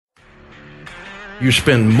You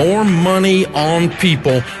spend more money on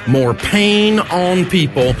people, more pain on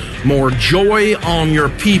people, more joy on your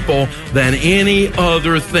people than any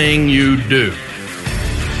other thing you do.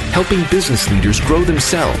 Helping business leaders grow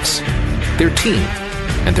themselves, their team,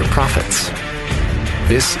 and their profits.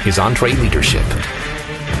 This is EntreLeadership.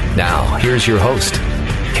 Now, here's your host,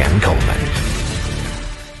 Ken Coleman.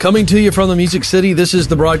 Coming to you from the Music City, this is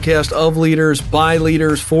the broadcast of Leaders, by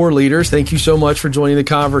Leaders, for Leaders. Thank you so much for joining the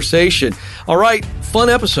conversation. All right, fun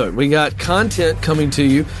episode. We got content coming to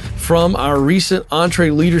you from our recent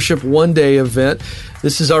EntreLeadership one-day event.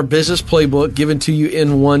 This is our business playbook given to you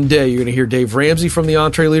in one day. You're going to hear Dave Ramsey from the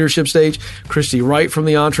EntreLeadership stage, Christy Wright from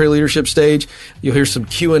the EntreLeadership stage. You'll hear some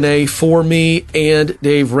Q&A for me and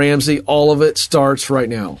Dave Ramsey. All of it starts right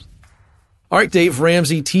now. All right, Dave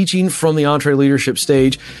Ramsey teaching from the EntreLeadership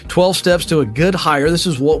stage, 12 steps to a good hire. This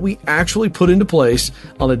is what we actually put into place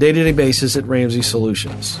on a day-to-day basis at Ramsey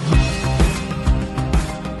Solutions.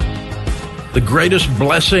 The greatest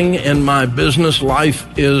blessing in my business life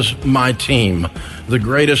is my team. The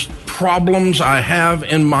greatest problems I have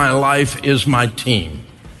in my life is my team.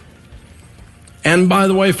 And by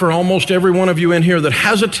the way, for almost every one of you in here that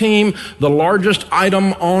has a team, the largest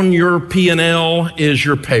item on your P&L is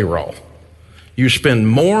your payroll. You spend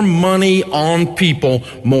more money on people,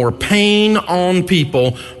 more pain on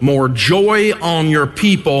people, more joy on your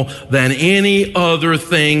people than any other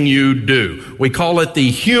thing you do. We call it the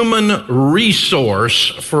human resource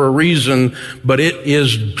for a reason, but it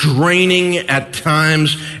is draining at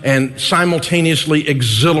times and simultaneously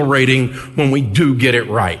exhilarating when we do get it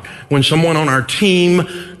right. When someone on our team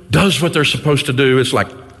does what they're supposed to do, it's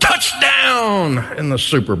like touchdown in the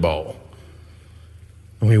Super Bowl.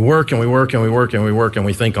 And we work and we work and we work and we work and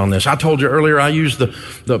we think on this. I told you earlier I use the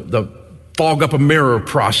fog up a mirror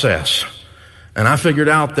process. And I figured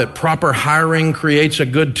out that proper hiring creates a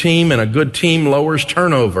good team and a good team lowers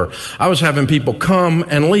turnover. I was having people come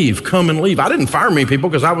and leave. I didn't fire many people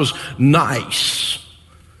because I was nice,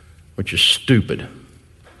 which is stupid.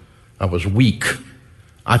 I was weak.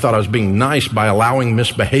 I thought I was being nice by allowing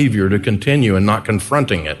misbehavior to continue and not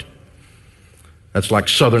confronting it. That's like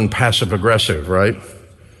Southern passive aggressive, right?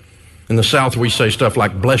 In the South, we say stuff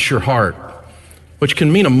like, bless your heart, which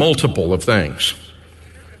can mean a multiple of things.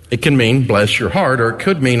 It can mean bless your heart, or it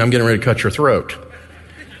could mean I'm getting ready to cut your throat.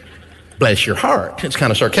 Bless your heart. It's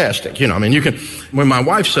kind of sarcastic. When my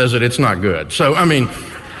wife says it, it's not good. So,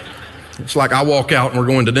 it's like I walk out and we're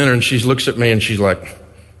going to dinner and she looks at me and she's like,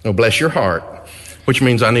 oh, bless your heart, which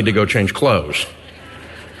means I need to go change clothes.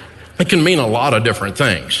 It can mean a lot of different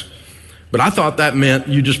things. But I thought that meant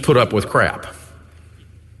you just put up with crap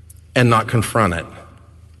and not confront it.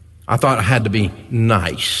 I thought I had to be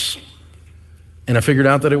nice. And I figured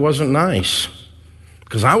out that it wasn't nice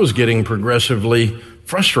because I was getting progressively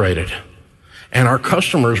frustrated. And our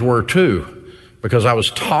customers were too, because I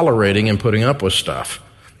was tolerating and putting up with stuff.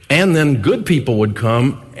 And then good people would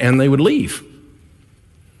come and they would leave.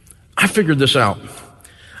 I figured this out.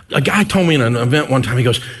 A guy told me in an event one time, he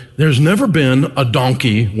goes, there's never been a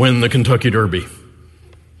donkey win the Kentucky Derby.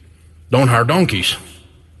 Don't hire donkeys.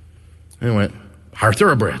 And he went, hire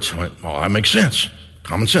thoroughbreds. I went, well, that makes sense.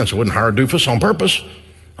 Common sense. I wouldn't hire a doofus on purpose.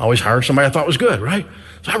 I always hire somebody I thought was good, right?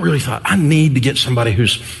 So I really thought, I need to get somebody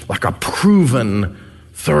who's like a proven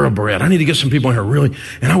thoroughbred. I need to get some people in here really,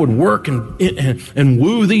 and I would work and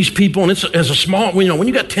woo these people. And it's as a small, when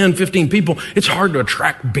you got 10, 15 people, it's hard to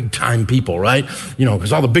attract big time people, right?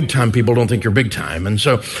 Because all the big time people don't think you're big time. And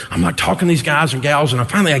so I'm like talking to these guys and gals, and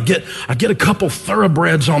I get a couple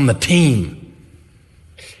thoroughbreds on the team.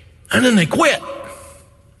 And then they quit.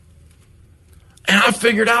 And I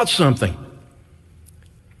figured out something.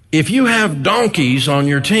 If you have donkeys on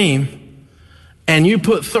your team and you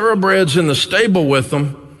put thoroughbreds in the stable with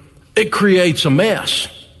them, it creates a mess.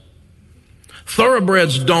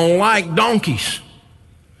 Thoroughbreds don't like donkeys.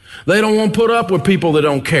 They don't want to put up with people that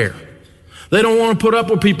don't care. They don't want to put up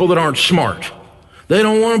with people that aren't smart. They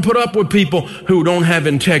don't want to put up with people who don't have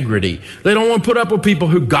integrity. They don't want to put up with people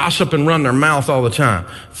who gossip and run their mouth all the time.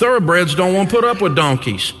 Thoroughbreds don't want to put up with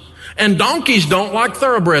donkeys. And donkeys don't like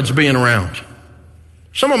thoroughbreds being around.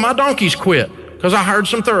 Some of my donkeys quit because I hired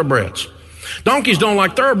some thoroughbreds. Donkeys don't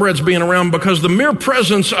like thoroughbreds being around because the mere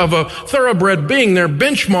presence of a thoroughbred being there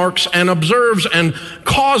benchmarks and observes and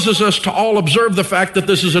causes us to all observe the fact that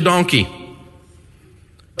this is a donkey.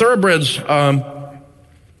 Thoroughbreds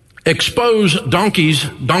expose donkeys'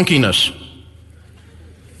 donkeyness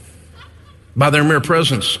by their mere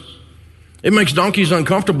presence. It makes donkeys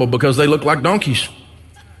uncomfortable because they look like donkeys.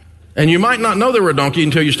 And you might not know they were a donkey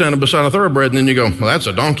until you stand beside a thoroughbred and then you go, well, that's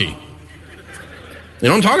a donkey. You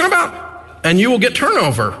know what I'm talking about? And you will get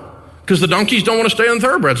turnover because the donkeys don't want to stay and the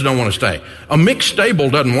thoroughbreds don't want to stay. A mixed stable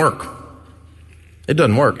doesn't work. It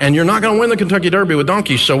doesn't work. And you're not going to win the Kentucky Derby with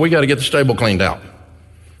donkeys, so we got to get the stable cleaned out.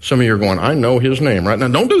 Some of you are going, I know his name right now.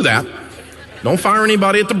 Don't do that. Don't fire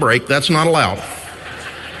anybody at the break. That's not allowed.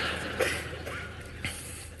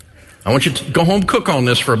 I want you to go home, cook on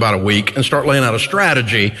this for about a week, and start laying out a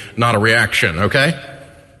strategy, not a reaction, okay?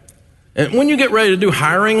 And when you get ready to do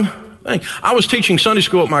hiring, I was teaching Sunday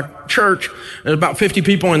school at my church. There's about 50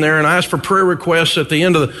 people in there, and I asked for prayer requests at the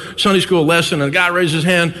end of the Sunday school lesson, and a guy raised his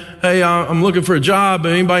hand, hey, I'm looking for a job,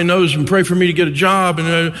 and anybody knows and pray for me to get a job.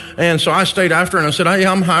 And so I stayed after, and I said, hey,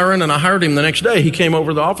 I'm hiring, and I hired him the next day. He came over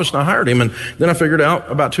to the office, and I hired him, and then I figured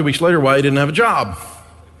out about 2 weeks later why he didn't have a job.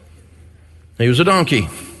 He was a donkey.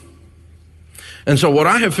 And so what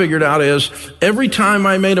I have figured out is every time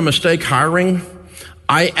I made a mistake hiring,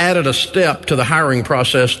 I added a step to the hiring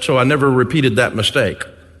process so I never repeated that mistake.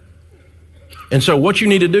 And so what you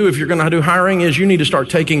need to do if you're going to do hiring is you need to start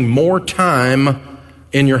taking more time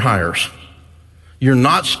in your hires. You're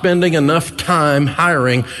not spending enough time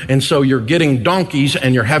hiring, and so you're getting donkeys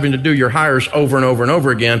and you're having to do your hires over and over and over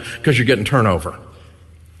again because you're getting turnover.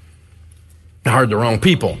 You hired the wrong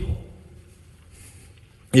people.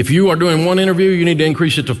 If you are doing one interview, you need to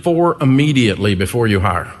increase it to 4 immediately before you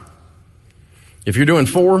hire. If you're doing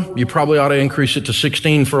 4, you probably ought to increase it to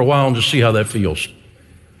 16 for a while and just see how that feels.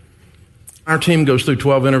 Our team goes through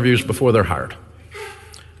 12 interviews before they're hired.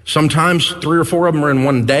 Sometimes 3 or 4 of them are in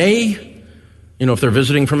one day. You know, if they're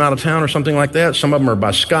visiting from out of town or something like that. Some of them are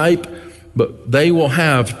by Skype. But they will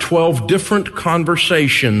have 12 different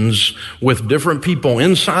conversations with different people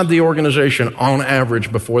inside the organization on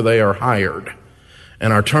average before they are hired.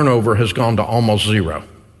 And our turnover has gone to almost 0.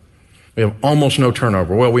 We have almost no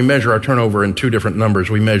turnover. Well, we measure our turnover in 2 different numbers.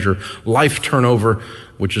 We measure life turnover,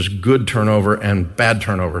 which is good turnover, and bad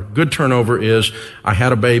turnover. Good turnover is, I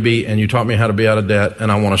had a baby and you taught me how to be out of debt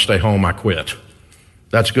and I want to stay home, I quit.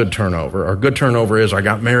 That's good turnover. Or good turnover is, I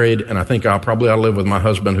got married and I think I'll live with my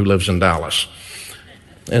husband who lives in Dallas.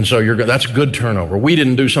 And so that's good turnover. We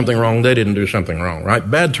didn't do something wrong, they didn't do something wrong, right?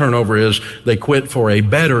 Bad turnover is they quit for a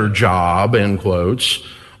better job, in quotes,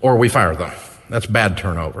 or we fire them. That's bad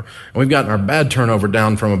turnover. And we've gotten our bad turnover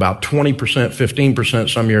down from about 20%,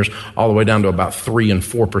 15% some years, all the way down to about 3 and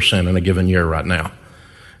 4% in a given year right now.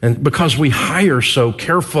 And because we hire so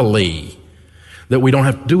carefully that we don't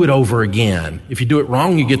have to do it over again. If you do it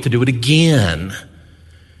wrong, you get to do it again.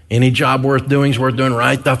 Any job worth doing is worth doing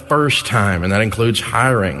right the first time, and that includes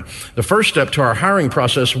hiring. The first step to our hiring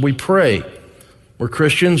process, we pray. We're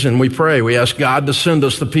Christians and we pray. We ask God to send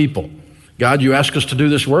us the people. God, you ask us to do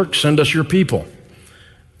this work, send us your people.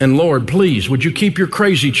 And Lord, please, would you keep your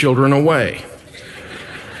crazy children away?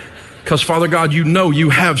 Because Father God, you know you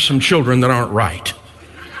have some children that aren't right.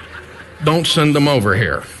 Don't send them over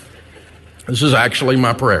here. This is actually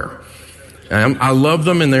my prayer. I love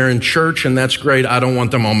them and they're in church and that's great. I don't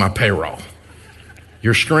want them on my payroll.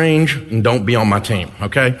 You're strange and don't be on my team,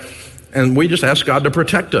 okay? And we just ask God to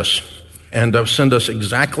protect us and send us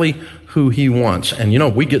exactly who he wants. And you know,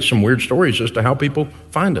 we get some weird stories as to how people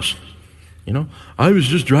find us. You know, I was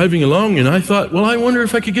just driving along and I thought, well, I wonder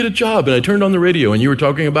if I could get a job. And I turned on the radio and you were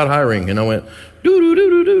talking about hiring and I went, do,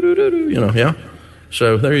 you know, yeah.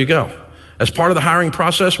 So there you go. As part of the hiring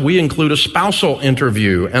process, we include a spousal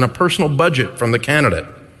interview and a personal budget from the candidate.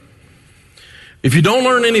 If you don't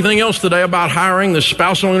learn anything else today about hiring, the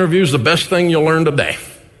spousal interview is the best thing you'll learn today.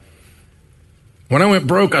 When I went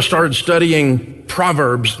broke, I started studying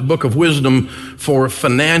Proverbs, the book of wisdom, for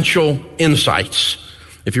financial insights.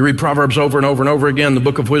 If you read Proverbs over and over and over again, the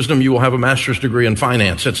book of wisdom, you will have a master's degree in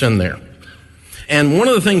finance. It's in there. And one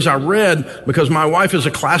of the things I read, because my wife is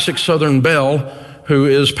a classic Southern belle, who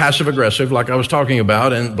is passive-aggressive, like I was talking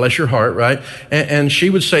about, and bless your heart, right? And she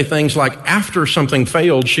would say things like, after something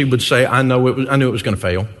failed, she would say, I knew it was going to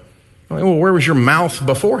fail. I'm like, well, where was your mouth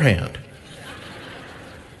beforehand?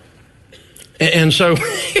 And so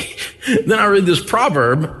then I read this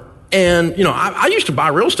proverb, and, you know, I used to buy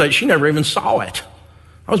real estate. She never even saw it.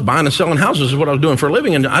 I was buying and selling houses is what I was doing for a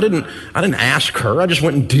living, and I didn't ask her. I just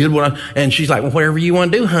went and did and she's like, well, whatever you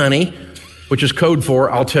want to do, honey, which is code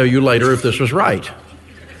for, I'll tell you later if this was right.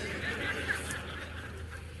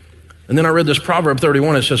 And then I read this Proverb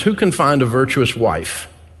 31. It says, who can find a virtuous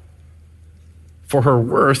wife? For her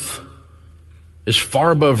worth is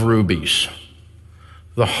far above rubies.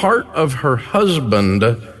 The heart of her husband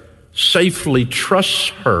safely trusts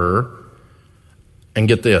her. And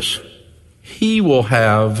get this, he will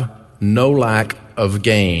have no lack of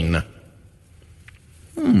gain.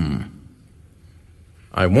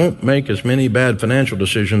 I won't make as many bad financial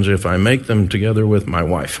decisions if I make them together with my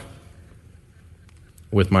wife.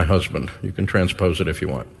 with my husband. You can transpose it if you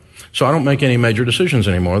want. So I don't make any major decisions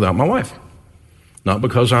anymore without my wife. Not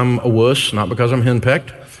because I'm a wuss, not because I'm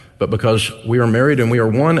henpecked, but because we are married and we are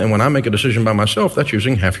one, and when I make a decision by myself, that's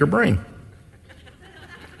using half your brain.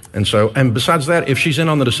 And besides that, if she's in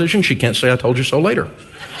on the decision, she can't say I told you so later.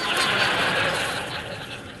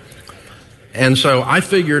 And so I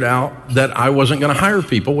figured out that I wasn't going to hire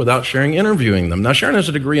people without Sharon interviewing them. Now, Sharon has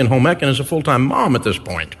a degree in home ec and is a full-time mom at this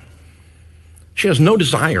point. She has no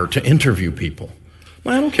desire to interview people.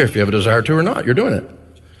 Well, I don't care if you have a desire to or not. You're doing it.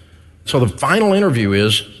 So the final interview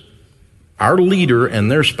is our leader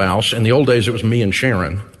and their spouse. In the old days, it was me and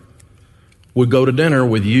Sharon. Would go to dinner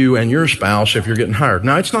with you and your spouse if you're getting hired.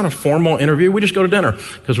 Now, it's not a formal interview. We just go to dinner.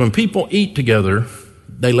 Because when people eat together,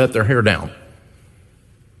 they let their hair down.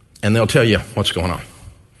 And they'll tell you what's going on.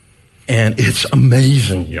 And it's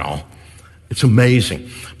amazing, y'all. It's amazing.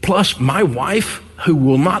 Plus, my wife, who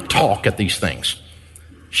will not talk at these things,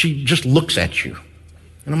 she just looks at you.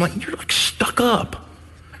 And I'm like, you're like stuck up.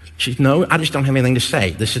 She's, no, I just don't have anything to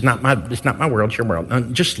say. It's not my world, it's your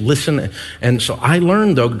world. Just listen. And so I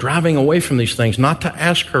learned, though, driving away from these things, not to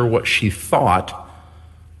ask her what she thought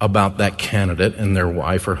about that candidate and their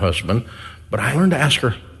wife or husband, but I learned to ask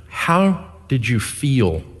her, how did you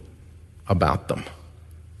feel about them?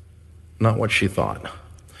 Not what she thought.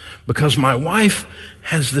 Because my wife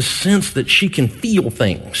has this sense that she can feel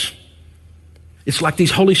things. It's like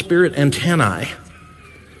these Holy Spirit antennae.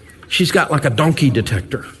 She's got like a donkey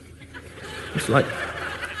detector. It's like,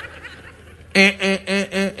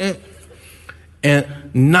 And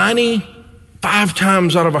 95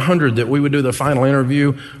 times out of 100 that we would do the final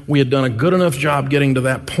interview, we had done a good enough job getting to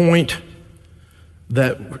that point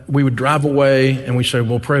that we would drive away and we say,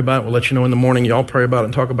 we'll pray about it. We'll let you know in the morning. Y'all pray about it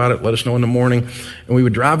and talk about it. Let us know in the morning. And we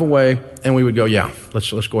would drive away and we would go, yeah, let's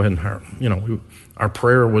go ahead and hire. Our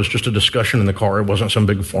prayer was just a discussion in the car. It wasn't some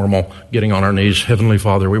big formal getting on our knees. Heavenly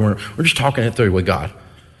Father, we're just talking it through with God.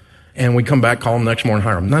 And we come back, call them the next morning,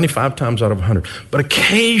 hire them. 95 times out of 100. But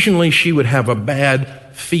occasionally she would have a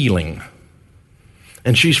bad feeling.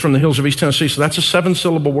 And she's from the hills of East Tennessee, so that's a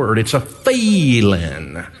 7-syllable word. It's a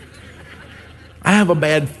feeling. I have a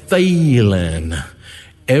bad feeling.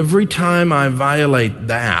 Every time I violate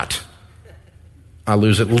that, I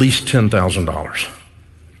lose at least $10,000.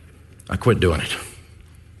 I quit doing it.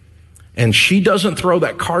 And she doesn't throw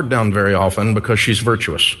that card down very often because she's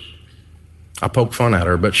virtuous. I poke fun at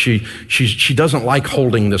her, but she doesn't like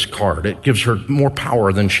holding this card. It gives her more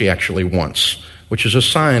power than she actually wants, which is a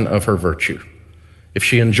sign of her virtue. If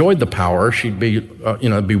she enjoyed the power, she'd be,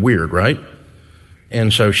 it'd be weird, right?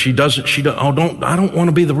 And so I don't want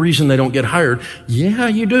to be the reason they don't get hired. Yeah,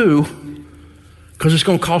 you do. Because it's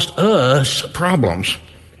going to cost us problems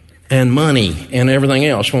and money and everything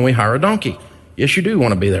else when we hire a donkey. Yes, you do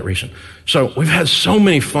want to be that reason. So we've had so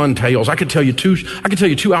many fun tales. I could tell you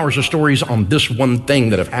 2 hours of stories on this one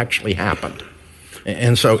thing that have actually happened.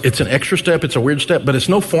 And so it's an extra step. It's a weird step, but it's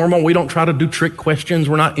no formal. We don't try to do trick questions.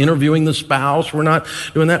 We're not interviewing the spouse. We're not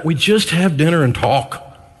doing that. We just have dinner and talk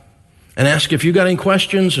and ask if you got any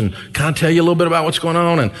questions and kind of tell you a little bit about what's going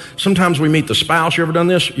on. And sometimes we meet the spouse. You ever done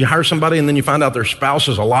this? You hire somebody and then you find out their spouse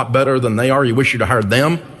is a lot better than they are. You wish you'd hired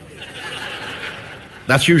them.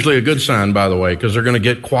 That's usually a good sign, by the way, because they're going to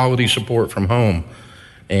get quality support from home.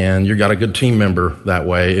 And you got a good team member that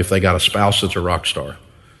way if they got a spouse that's a rock star.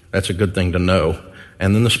 That's a good thing to know.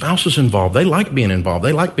 And then the spouse is involved. They like being involved.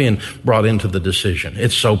 They like being brought into the decision.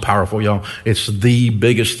 It's so powerful, y'all. It's the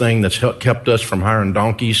biggest thing that's kept us from hiring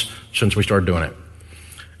donkeys since we started doing it.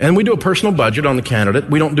 And we do a personal budget on the candidate.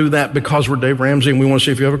 We don't do that because we're Dave Ramsey and we want to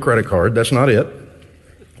see if you have a credit card. That's not it.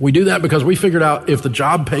 We do that because we figured out if the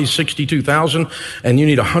job pays $62,000 and you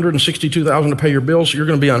need $162,000 to pay your bills, you're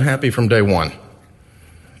going to be unhappy from day one.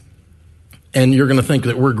 And you're going to think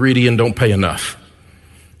that we're greedy and don't pay enough.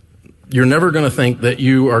 You're never going to think that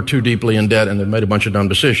you are too deeply in debt and have made a bunch of dumb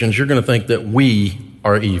decisions. You're going to think that we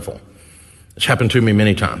are evil. It's happened to me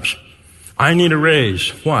many times. I need a raise.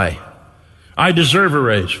 Why? I deserve a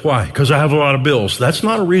raise. Why? Because I have a lot of bills. That's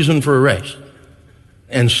not a reason for a raise.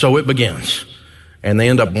 And so it begins. And they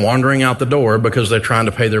end up wandering out the door because they're trying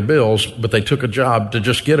to pay their bills, but they took a job to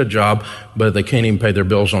just get a job, but they can't even pay their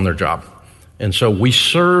bills on their job. And so we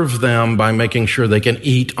serve them by making sure they can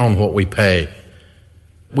eat on what we pay.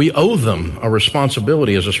 We owe them a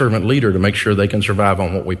responsibility as a servant leader to make sure they can survive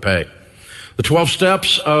on what we pay. The 12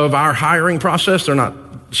 steps of our hiring process, they're not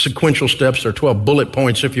sequential steps, they're 12 bullet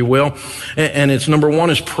points, if you will. And it's number 1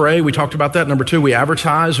 is pray. We talked about that. Number 2, we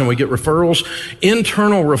advertise and we get referrals.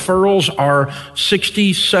 Internal referrals are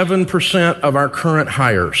 67% of our current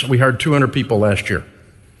hires. We hired 200 people last year.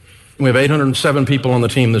 We have 807 people on the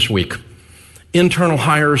team this week. Internal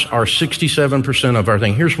hires are 67% of our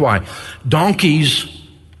thing. Here's why. Donkeys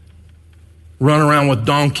run around with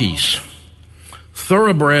donkeys.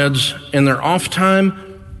 Thoroughbreds in their off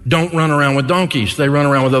time don't run around with donkeys. They run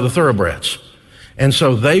around with other thoroughbreds. And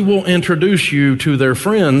so they will introduce you to their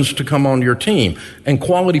friends to come on your team. And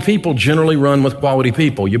quality people generally run with quality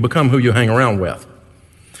people. You become who you hang around with.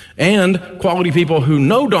 And quality people who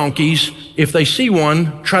know donkeys, if they see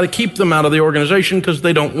one, try to keep them out of the organization because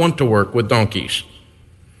they don't want to work with donkeys.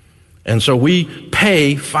 And so we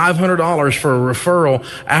pay $500 for a referral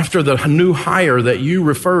after the new hire that you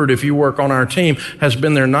referred, if you work on our team, has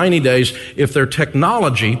been there 90 days. If they're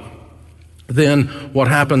technology, then what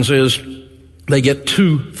happens is they get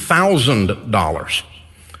 $2,000.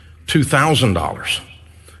 $2,000.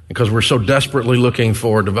 Because we're so desperately looking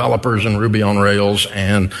for developers and Ruby on Rails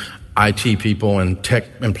and IT people and tech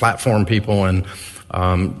and platform people and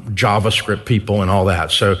JavaScript people and all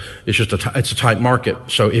that. So it's just it's a tight market.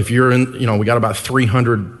 So if you're in, we got about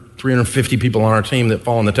 350 people on our team that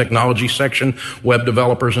fall in the technology section, web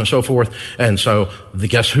developers and so forth. And so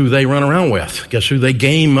guess who they run around with? Guess who they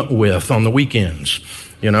game with on the weekends?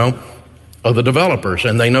 Of the developers,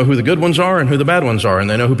 and they know who the good ones are and who the bad ones are, and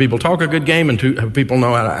they know who people talk a good game and who people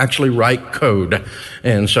know how to actually write code.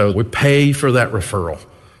 And so we pay for that referral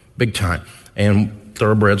big time, and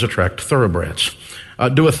thoroughbreds attract thoroughbreds.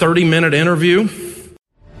 Do a 30-minute interview.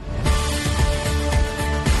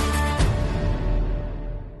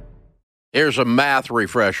 Here's a math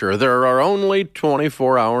refresher. There are only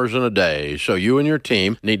 24 hours in a day, so you and your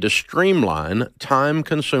team need to streamline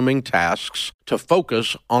time-consuming tasks to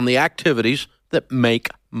focus on the activities that make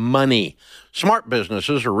money. Smart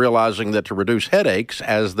businesses are realizing that to reduce headaches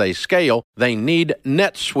as they scale, they need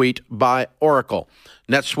NetSuite by Oracle.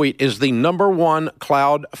 NetSuite is the #1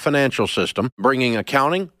 cloud financial system, bringing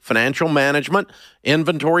accounting, financial management,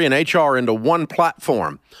 inventory, and HR into one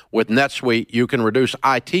platform. With NetSuite, you can reduce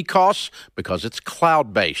IT costs because it's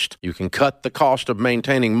cloud-based. You can cut the cost of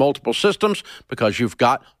maintaining multiple systems because you've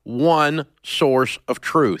got one source of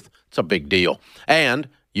truth. It's a big deal. And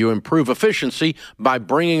you improve efficiency by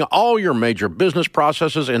bringing all your major business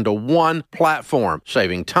processes into one platform,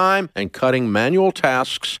 saving time and cutting manual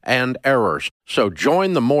tasks and errors. So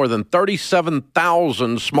join the more than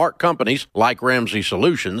 37,000 smart companies like Ramsey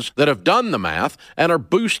Solutions that have done the math and are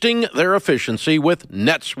boosting their efficiency with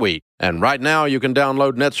NetSuite. And right now you can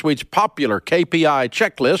download NetSuite's popular KPI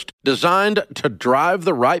checklist designed to drive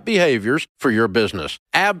the right behaviors for your business.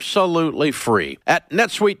 Absolutely free at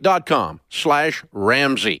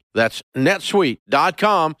netsuite.com/Ramsey. That's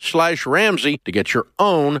netsuite.com/Ramsey to get your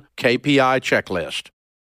own KPI checklist.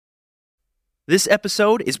 This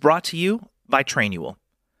episode is brought to you by Trainual.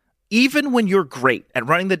 Even when you're great at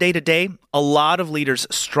running the day-to-day, a lot of leaders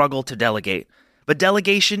struggle to delegate. But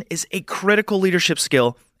delegation is a critical leadership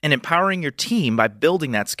skill, and empowering your team by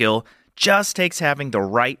building that skill just takes having the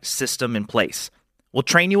right system in place. Well,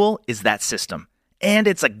 Trainual is that system, and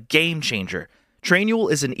it's a game changer.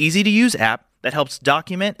 Trainual is an easy-to-use app that helps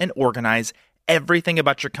document and organize everything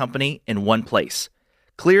about your company in one place.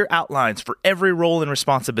 Clear outlines for every role and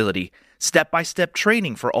responsibility, step-by-step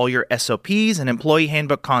training for all your SOPs and employee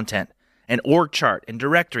handbook content, an org chart and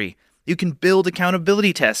directory. You can build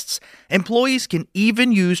accountability tests. Employees can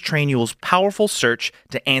even use Trainual's powerful search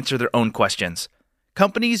to answer their own questions.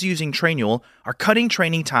 Companies using Trainual are cutting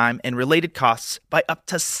training time and related costs by up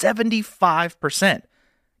to 75%.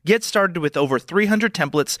 Get started with over 300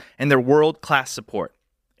 templates and their world-class support.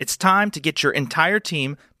 It's time to get your entire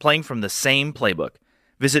team playing from the same playbook.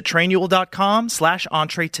 Visit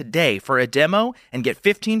Trainual.com/Entree today for a demo and get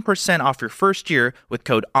 15% off your first year with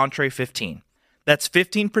code Entree15. That's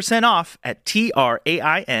 15% off at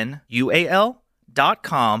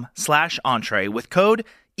TRAINUAL.com/Entree with code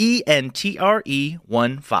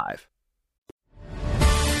ENTRE15.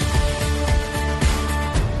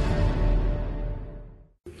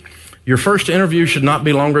 Your first interview should not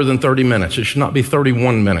be longer than 30 minutes. It should not be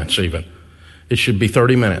 31 minutes even. It should be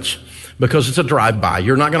 30 minutes because it's a drive-by.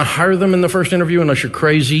 You're not going to hire them in the first interview unless you're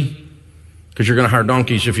crazy, because you're going to hire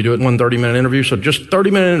donkeys if you do it in one 30-minute interview. So just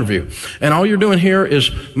 30-minute interview. And all you're doing here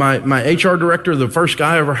is my HR director, the first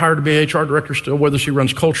guy I ever hired to be HR director, still with us. He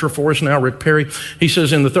runs culture for us now, Rick Perry. He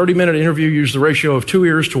says in the 30-minute interview, use the ratio of 2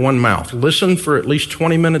 ears to 1 mouth. Listen for at least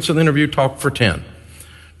 20 minutes of the interview, talk for 10.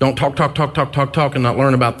 Don't talk, and not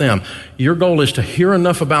learn about them. Your goal is to hear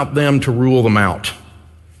enough about them to rule them out.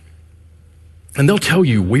 And they'll tell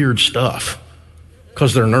you weird stuff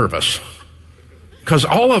because they're nervous. Because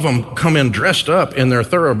all of them come in dressed up in their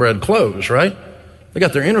thoroughbred clothes, right? They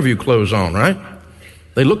got their interview clothes on, right?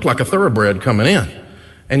 They look like a thoroughbred coming in.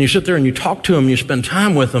 And you sit there and you talk to them, you spend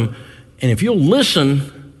time with them, And if you'll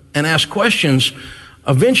listen and ask questions,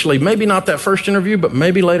 eventually, maybe not that first interview, but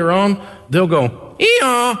maybe later on, they'll go,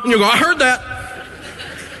 "Yeah," and you'll go, "I heard that."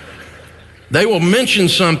 They will mention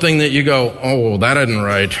something that you go, "Oh, that isn't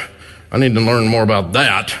right. I need to learn more about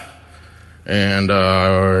that. And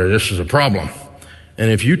this is a problem." And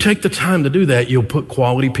if you take the time to do that, you'll put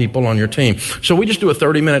quality people on your team. So we just do a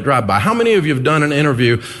 30-minute drive-by. How many of you have done an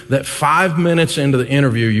interview that 5 minutes into the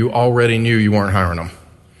interview, you already knew you weren't hiring them?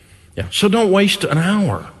 Yeah. So don't waste an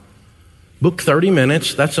hour. Book 30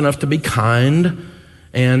 minutes. That's enough to be kind.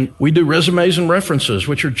 And we do resumes and references,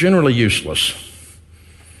 which are generally useless.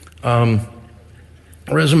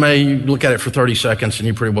 Resume, you look at it for 30 seconds and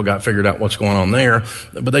you pretty well got figured out what's going on there.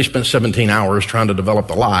 But they spent 17 hours trying to develop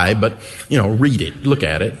the lie. But, read it, look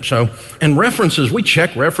at it. So, and references, we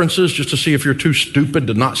check references just to see if you're too stupid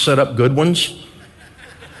to not set up good ones.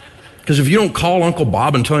 Because if you don't call Uncle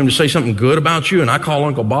Bob and tell him to say something good about you, and I call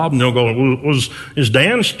Uncle Bob and they'll go, is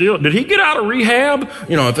Dan still, did he get out of rehab?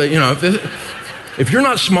 If you're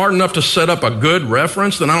not smart enough to set up a good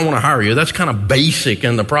reference, then I don't want to hire you. That's kind of basic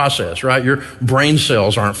in the process, right? Your brain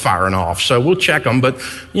cells aren't firing off. So we'll check them, but,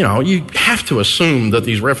 you have to assume that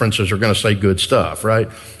these references are going to say good stuff, right?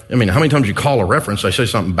 I mean, how many times you call a reference, they say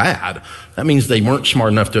something bad? That means they weren't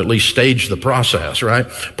smart enough to at least stage the process, right?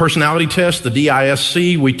 Personality test, the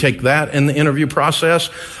DISC, we take that in the interview process.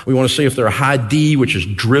 We want to see if they're a high D, which is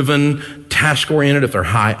driven, task-oriented, if they're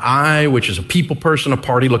high I, which is a people person, a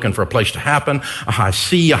party looking for a place to happen, a high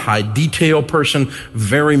C, a high detail person,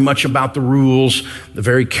 very much about the rules,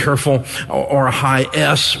 very careful, or a high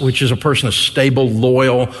S, which is a person that's stable,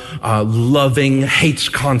 loyal, loving, hates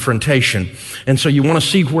confrontation. And so you want to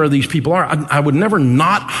see where these people are. I would never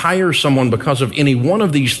not hire someone because of any one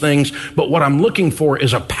of these things, but what I'm looking for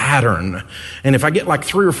is a pattern. And if I get like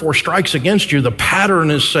 3 or 4 strikes against you, the pattern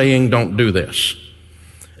is saying don't do this.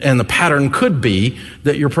 And the pattern could be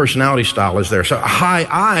that your personality style is there. So a high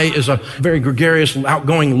I is a very gregarious,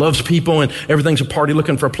 outgoing, loves people, and everything's a party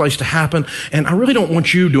looking for a place to happen. And I really don't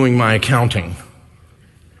want you doing my accounting.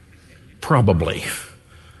 Probably.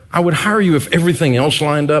 I would hire you if everything else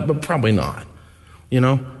lined up, but probably not.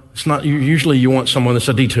 It's not, usually you want someone that's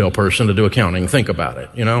a detail person to do accounting. Think about it,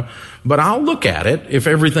 But I'll look at it if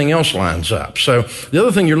everything else lines up. So the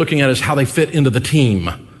other thing you're looking at is how they fit into the team.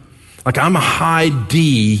 Like I'm a high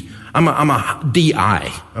D, I'm a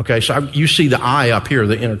DI, okay? So you see the I up here,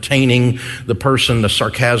 the entertaining, the person, the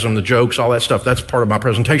sarcasm, the jokes, all that stuff. That's part of my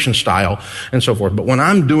presentation style and so forth. But when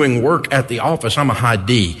I'm doing work at the office, I'm a high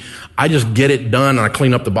D. I just get it done and I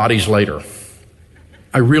clean up the bodies later.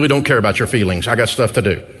 I really don't care about your feelings. I got stuff to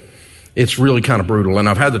do. It's really kind of brutal, and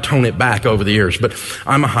I've had to tone it back over the years, but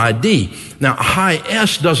I'm a high D. Now, a high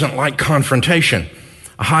S doesn't like confrontation.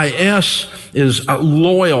 A high S is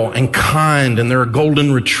loyal and kind, and they're a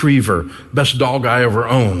golden retriever. Best dog I ever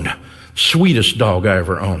owned. Sweetest dog I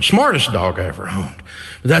ever owned. Smartest dog I ever owned.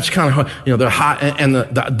 That's kind of, they're high, and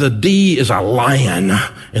the D is a lion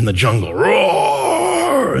in the jungle.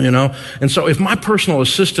 Roar, And so if my personal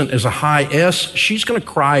assistant is a high S, she's going to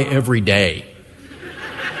cry every day.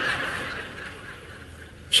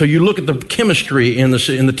 So you look at the chemistry in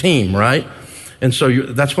the team, right? And so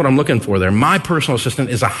that's what I'm looking for there. My personal assistant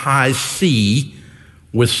is a high C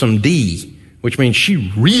with some D, which means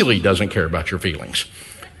she really doesn't care about your feelings.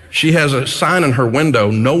 She has a sign in her window,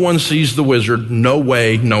 no one sees the wizard, no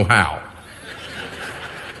way, no how.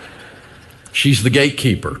 She's the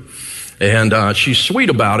gatekeeper. And she's sweet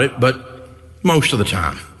about it, but most of the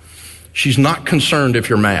time. She's not concerned if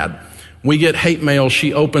you're mad. We get hate mail,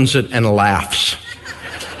 she opens it and laughs.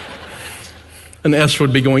 And S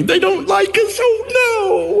would be going, they don't like us,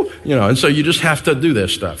 oh no. And so you just have to do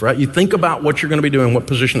this stuff, right? You think about what you're going to be doing, what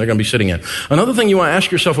position they're going to be sitting in. Another thing you want to ask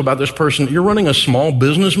yourself about this person, you're running a small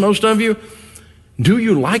business, most of you. Do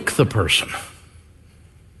you like the person?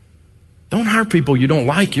 Don't hire people you don't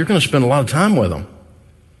like. You're going to spend a lot of time with them.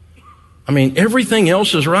 I mean, everything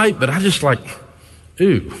else is right, but I just like,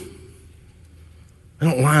 ooh, they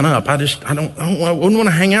don't line up. I wouldn't want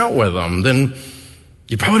to hang out with them. Then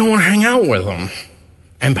you probably don't want to hang out with them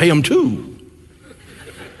and pay them too.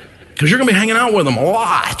 Because you're going to be hanging out with them a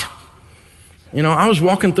lot. I was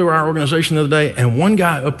walking through our organization the other day, and one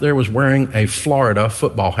guy up there was wearing a Florida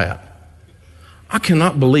football hat. I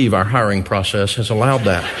cannot believe our hiring process has allowed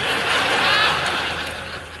that.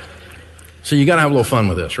 So you got to have a little fun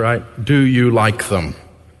with this, right? Do you like them?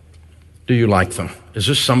 Do you like them? Is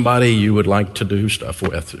this somebody you would like to do stuff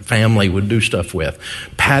with? Family would do stuff with?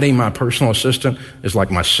 Patty, my personal assistant, is like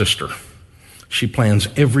my sister. She plans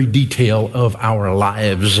every detail of our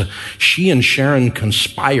lives. She and Sharon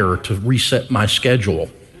conspire to reset my schedule.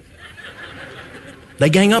 They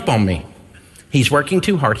gang up on me. He's working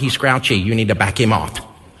too hard. He's grouchy. You need to back him off.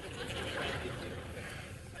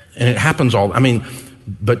 And it happens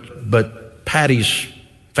but Patty's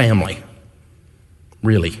family,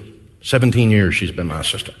 really, 17 years she's been my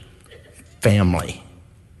assistant. Family.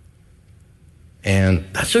 And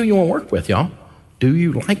that's who you want to work with, y'all. Do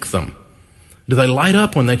you like them? Do they light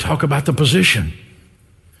up when they talk about the position?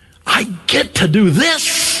 I get to do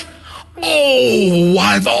this. Oh,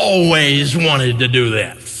 I've always wanted to do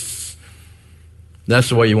this. That's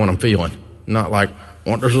the way you want them feeling. Not like,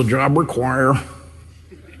 what does the job require?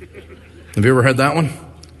 Have you ever had that one?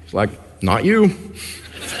 It's like, not you.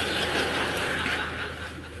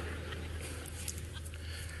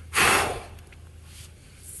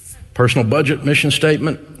 Personal budget, mission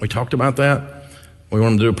statement. We talked about that. We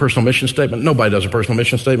want them to do a personal mission statement. Nobody does a personal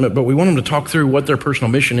mission statement, but we want them to talk through what their personal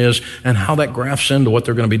mission is and how that graphs into what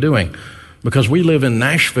they're going to be doing. Because we live in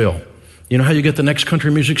Nashville. You know how you get the next country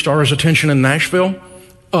music star's attention in Nashville?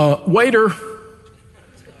 Waiter.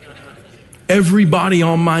 Everybody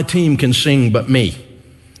on my team can sing but me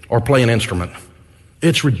or play an instrument.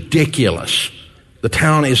 It's ridiculous. The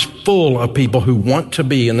town is full of people who want to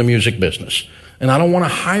be in the music business. And I don't want to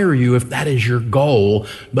hire you if that is your goal,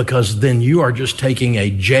 because then you are just taking a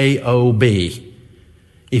job.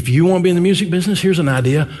 If you want to be in the music business, here's an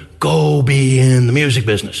idea. Go be in the music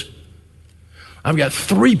business. I've got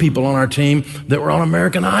 3 people on our team that were on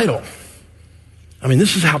American Idol. I mean,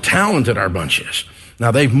 this is how talented our bunch is. Now,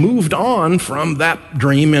 they've moved on from that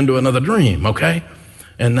dream into another dream, okay?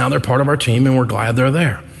 And now they're part of our team, and we're glad they're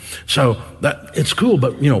there. So that it's cool,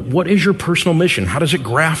 but, what is your personal mission? How does it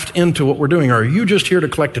graft into what we're doing? Or are you just here to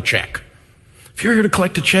collect a check? If you're here to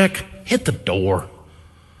collect a check, hit the door.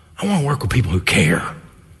 I want to work with people who care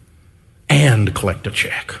and collect a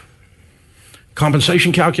check.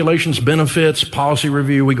 Compensation calculations, benefits, policy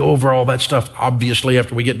review, we go over all that stuff, obviously,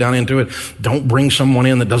 after we get down into it. Don't bring someone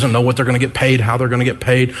in that doesn't know what they're going to get paid, how they're going to get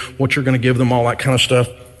paid, what you're going to give them, all that kind of stuff.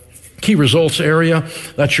 Key results area,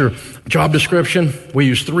 that's your job description. We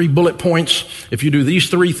use 3 bullet points. If you do these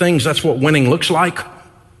 3 things, that's what winning looks like.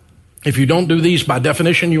 If you don't do these, by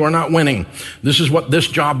definition, you are not winning. This is what this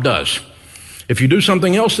job does. If you do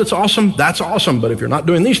something else that's awesome, but if you're not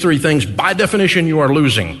doing these 3 things, by definition, you are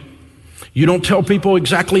losing. You don't tell people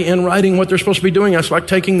exactly in writing what they're supposed to be doing. That's like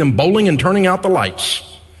taking them bowling and turning out the lights.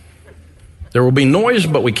 There will be noise,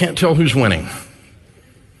 but we can't tell who's winning.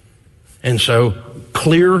 And so,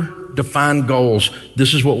 clear, defined goals.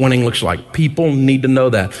 This is what winning looks like. People need to know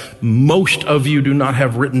that. Most of you do not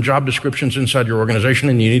have written job descriptions inside your organization,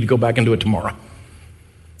 and you need to go back and do it tomorrow.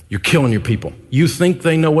 You're killing your people. You think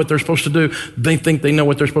they know what they're supposed to do. They think they know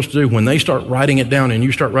what they're supposed to do. When they start writing it down and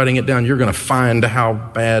you start writing it down, you're going to find how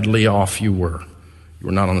badly off you were. You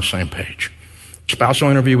were not on the same page. Spousal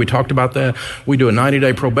interview, we talked about that. We do a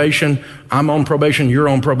 90-day probation. I'm on probation. You're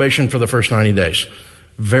on probation for the first 90 days.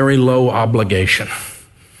 Very low obligation.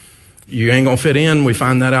 You ain't going to fit in. We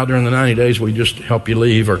find that out during the 90 days. We just help you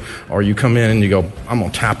leave, or you come in and you go, I'm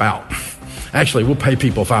going to tap out. Actually, we'll pay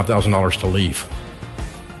people $5,000 to leave,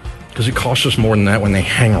 because it costs us more than that when they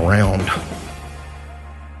hang around.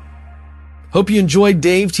 Hope you enjoyed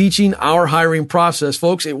Dave teaching our hiring process.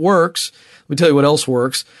 Folks, it works. Let me tell you what else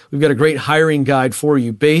works. We've got a great hiring guide for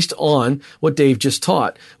you based on what Dave just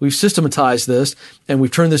taught. We've systematized this, and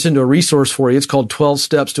we've turned this into a resource for you. It's called 12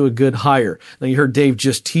 Steps to a Good Hire. Now, you heard Dave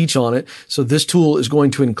just teach on it, so this tool is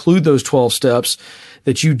going to include those 12 steps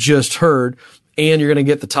that you just heard. And you're going to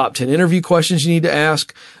get the top 10 interview questions you need to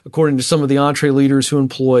ask, according to some of the EntreLeaders who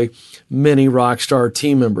employ many rockstar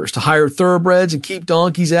team members. To hire thoroughbreds and keep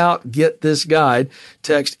donkeys out, get this guide.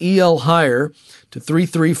 Text EL-HIRE to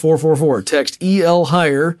 33444. Text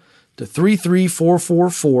EL-HIRE to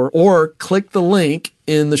 33444, or click the link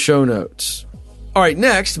in the show notes. All right,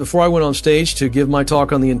 next, before I went on stage to give my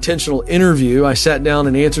talk on the intentional interview, I sat down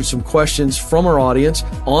and answered some questions from our audience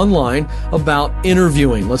online about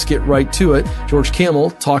interviewing. Let's get right to it. George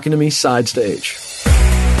Camel talking to me side stage.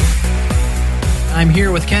 I'm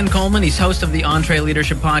here with Ken Coleman. He's host of the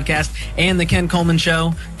EntreLeadership podcast and the Ken Coleman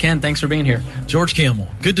Show. Ken, thanks for being here. George Camel,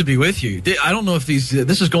 good to be with you. I don't know if this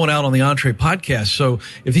is going out on the Entre podcast, so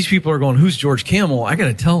if these people are going, who's George Camel? I got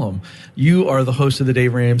to tell them, you are the host of the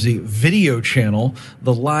Dave Ramsey video channel,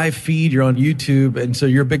 the live feed. You're on YouTube, and so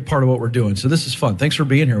you're a big part of what we're doing. So this is fun. Thanks for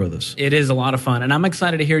being here with us. It is a lot of fun, and I'm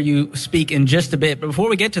excited to hear you speak in just a bit. But before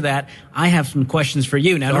we get to that, I have some questions for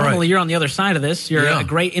you. Now, normally you're on the other side of this. You're a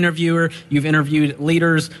great interviewer. You've interviewed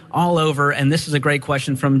leaders all over, and this is a great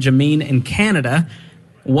question from Jameen in Canada.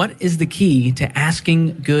 What is the key to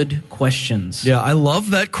asking good questions? Yeah, I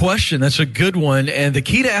love that question. That's a good one. And the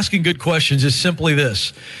key to asking good questions is simply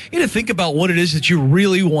this. You need to think about what it is that you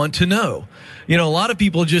really want to know. A lot of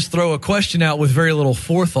people just throw a question out with very little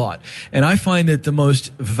forethought. And I find that the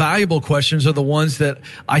most valuable questions are the ones that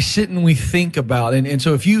I sit and we think about. And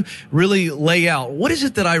so if you really lay out, what is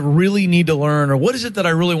it that I really need to learn, or what is it that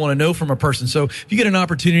I really want to know from a person? So if you get an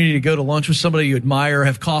opportunity to go to lunch with somebody you admire,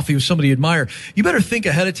 have coffee with somebody you admire, you better think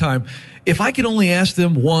ahead of time. If I could only ask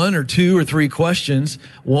them 1 or 2 or 3 questions,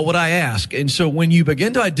 what would I ask? And so when you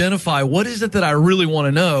begin to identify what is it that I really want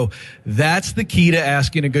to know, that's the key to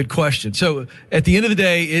asking a good question. So at the end of the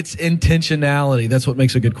day, it's intentionality. That's what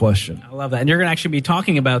makes a good question. I love that. And you're going to actually be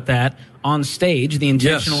talking about that on stage, the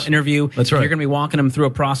intentional interview. That's right. You're going to be walking them through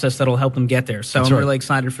a process that'll help them get there. So I'm really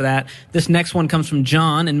excited for that. This next one comes from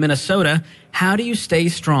John in Minnesota. How do you stay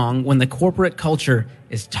strong when the corporate culture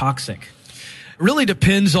is toxic? Really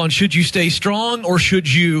depends on, should you stay strong or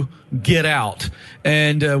should you get out?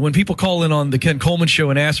 And when people call in on the Ken Coleman Show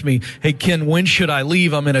and ask me, hey, Ken, when should I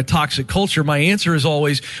leave? I'm in a toxic culture. My answer is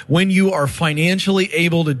always when you are financially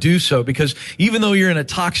able to do so. Because even though you're in a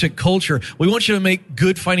toxic culture, we want you to make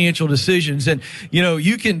good financial decisions. And,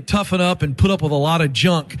 you can toughen up and put up with a lot of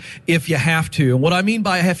junk if you have to. And what I mean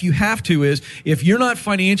by if you have to is, if you're not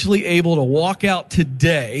financially able to walk out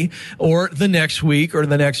today or the next week or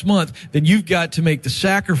the next month, then you've got to make the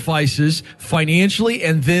sacrifices financially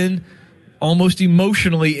and then almost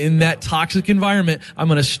emotionally in that toxic environment. I'm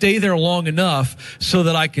going to stay there long enough so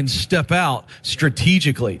that I can step out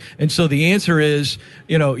strategically. And so the answer is,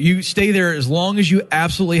 you stay there as long as you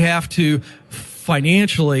absolutely have to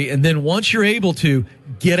financially. And then once you're able to,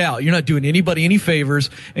 get out. You're not doing anybody any favors,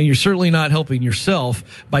 and you're certainly not helping yourself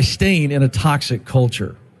by staying in a toxic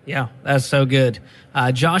culture. Yeah, that's so good.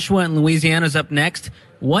 Joshua in Louisiana is up next.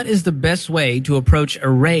 What is the best way to approach a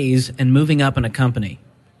raise and moving up in a company?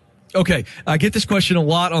 Okay, I get this question a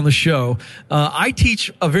lot on the show. I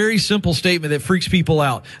teach a very simple statement that freaks people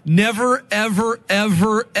out. Never, ever,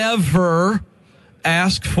 ever, ever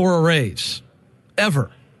ask for a raise.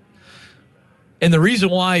 Ever. And the reason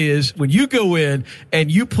why is when you go in and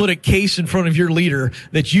you put a case in front of your leader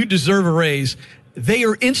that you deserve a raise, they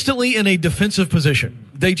are instantly in a defensive position.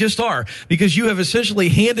 They just are, because you have essentially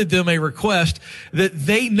handed them a request that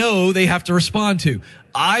they know they have to respond to.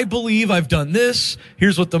 I believe I've done this.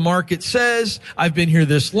 Here's what the market says. I've been here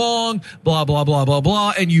this long, blah, blah, blah, blah,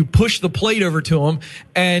 blah. And you push the plate over to them,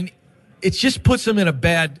 and it just puts them in a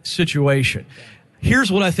bad situation.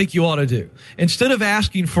 Here's what I think you ought to do. Instead of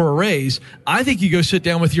asking for a raise, I think you go sit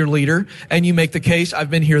down with your leader and you make the case,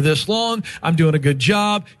 I've been here this long, I'm doing a good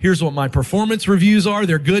job, here's what my performance reviews are,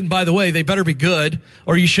 they're good, and by the way, they better be good,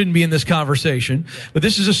 or you shouldn't be in this conversation. But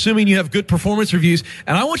this is assuming you have good performance reviews,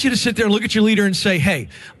 and I want you to sit there and look at your leader and say, hey,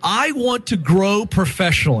 I want to grow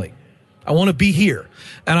professionally. I want to be here,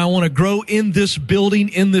 and I want to grow in this building,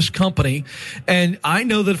 in this company, and I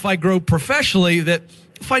know that if I grow professionally, that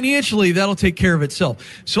financially, that'll take care of itself.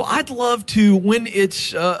 So I'd love to, when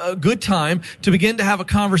it's a good time, to begin to have a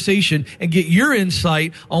conversation and get your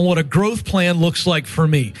insight on what a growth plan looks like for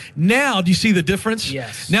me. Now, do you see the difference?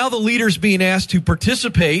 Yes. Now the leader's being asked to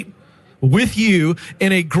participate with you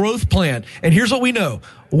in a growth plan. And here's what we know.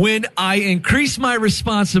 When I increase my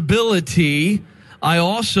responsibility, I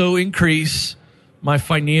also increase my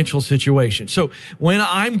financial situation. So when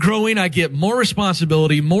I'm growing, I get more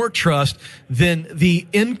responsibility, more trust. Then the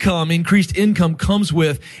increased income comes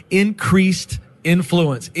with increased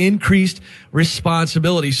influence, increased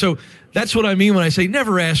responsibility. So that's what I mean when I say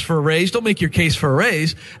never ask for a raise. Don't make your case for a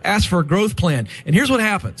raise. Ask for a growth plan. And here's what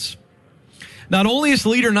happens. Not only is the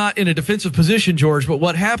leader not in a defensive position, George, but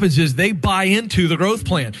what happens is they buy into the growth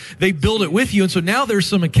plan. They build it with you. And so now there's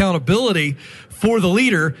some accountability for the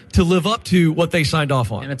leader to live up to what they signed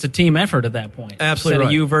off on. And it's a team effort at that point. Absolutely Instead right.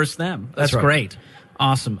 of you versus them. That's right. Great.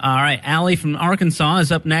 Awesome. All right. Allie from Arkansas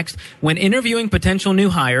is up next. When interviewing potential new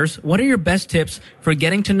hires, what are your best tips for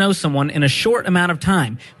getting to know someone in a short amount of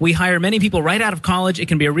time? We hire many people right out of college. It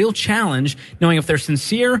can be a real challenge knowing if they're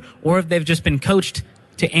sincere or if they've just been coached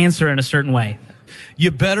to answer in a certain way.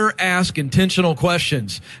 You better ask intentional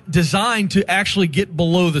questions designed to actually get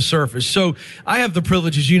below the surface. So I have the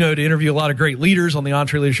privilege, as you know, to interview a lot of great leaders on the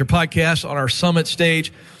EntreLeadership podcast, on our summit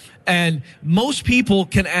stage. And most people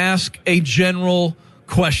can ask a general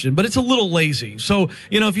question, but it's a little lazy. So,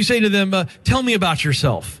 if you say to them, tell me about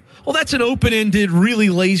yourself. Well, that's an open-ended, really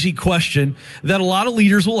lazy question that a lot of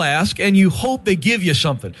leaders will ask, and you hope they give you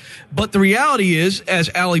something. But the reality is,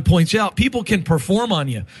 as Allie points out, people can perform on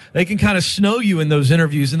you. They can kind of snow you in those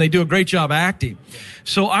interviews, and they do a great job acting.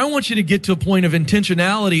 So I want you to get to a point of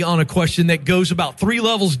intentionality on a question that goes about 3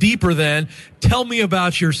 levels deeper than, tell me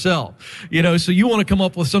about yourself. So you want to come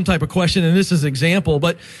up with some type of question, and this is an example,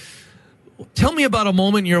 but Tell me about a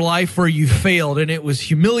moment in your life where you failed and it was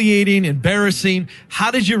humiliating, embarrassing.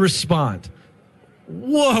 How did you respond?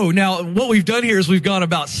 Whoa. Now, what we've done here is we've gone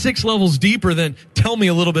about 6 levels deeper than tell me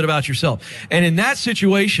a little bit about yourself. And in that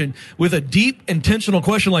situation, with a deep, intentional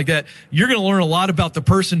question like that, you're going to learn a lot about the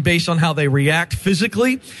person based on how they react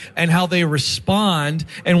physically and how they respond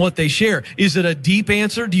and what they share. Is it a deep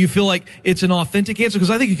answer? Do you feel like it's an authentic answer?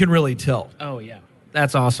 Because I think you can really tell. Oh, yeah.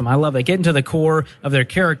 That's awesome. I love it. Get into the core of their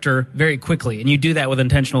character very quickly, and you do that with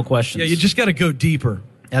intentional questions. Yeah, you just got to go deeper.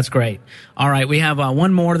 That's great. All right, we have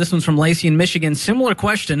one more. This one's from Lacey in Michigan. Similar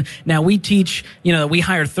question. Now, we teach, we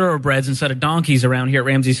hire thoroughbreds instead of donkeys around here at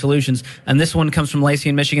Ramsey Solutions. And this one comes from Lacey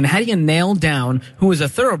in Michigan. How do you nail down who is a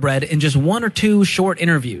thoroughbred in just 1 or 2 short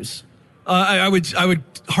interviews? I would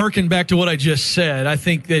hearken back to what I just said. I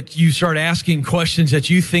think that you start asking questions that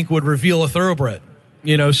you think would reveal a thoroughbred.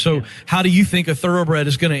 How do you think a thoroughbred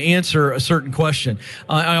is going to answer a certain question?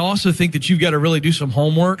 I also think that you've got to really do some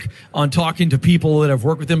homework on talking to people that have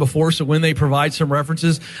worked with them before. So when they provide some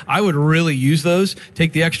references, I would really use those,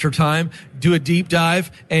 take the extra time, do a deep dive,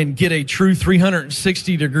 and get a true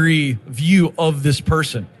 360-degree view of this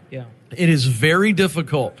person. Yeah. It is very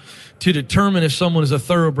difficult to determine if someone is a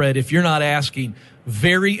thoroughbred if you're not asking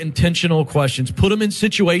very intentional questions. Put them in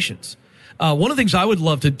situations. One of the things I would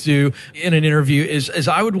love to do in an interview is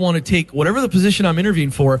I would want to take whatever the position I'm interviewing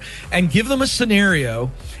for and give them a scenario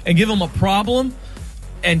and give them a problem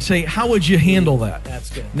and say, how would you handle that? That's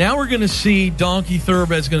good. Now we're going to see Donkey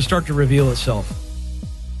Thoroughbred is going to start to reveal itself.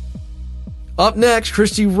 Up next,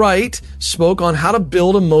 Christy Wright spoke on how to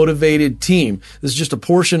build a motivated team. This is just a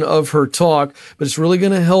portion of her talk, but it's really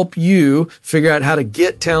going to help you figure out how to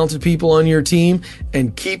get talented people on your team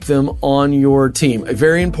and keep them on your team. A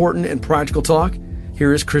very important and practical talk.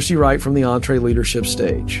 Here is Christy Wright from the EntreLeadership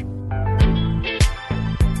stage.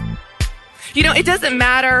 It doesn't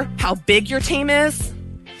matter how big your team is,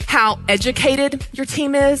 how educated your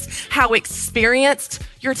team is, how experienced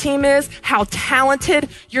your team is, how talented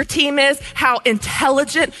your team is, how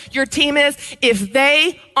intelligent your team is. If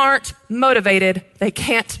they aren't motivated, they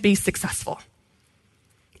can't be successful.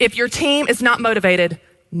 If your team is not motivated,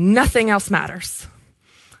 nothing else matters.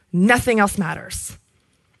 Nothing else matters.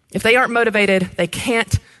 If they aren't motivated, they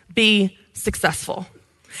can't be successful.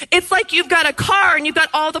 It's like you've got a car and you've got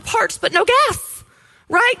all the parts, but no gas.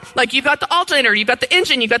 Right? Like you've got the alternator, you've got the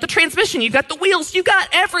engine, you've got the transmission, you've got the wheels, you've got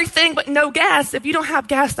everything but no gas. If you don't have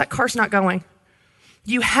gas, that car's not going.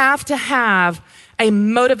 You have to have a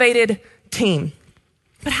motivated team.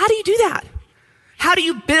 But how do you do that? How do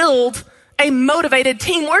you build a motivated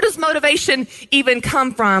team? Where does motivation even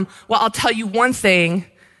come from? Well, I'll tell you one thing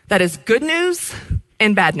that is good news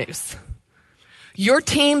and bad news. Your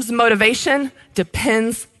team's motivation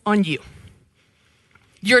depends on you.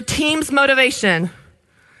 Your team's motivation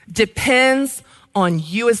depends on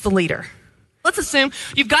you as the leader. Let's assume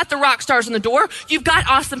you've got the rock stars in the door. You've got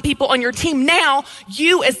awesome people on your team. Now,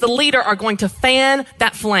 you as the leader are going to fan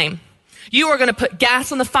that flame. You are going to put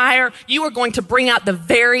gas on the fire. You are going to bring out the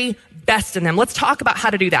very best in them. Let's talk about how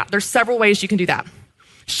to do that. There's several ways you can do that.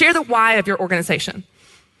 Share the why of your organization.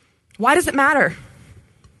 Why does it matter?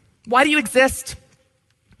 Why do you exist?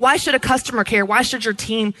 Why should a customer care? Why should your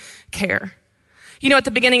team care? At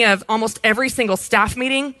the beginning of almost every single staff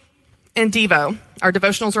meeting in Devo, our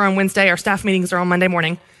devotionals are on Wednesday, our staff meetings are on Monday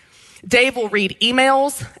morning, Dave will read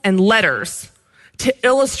emails and letters to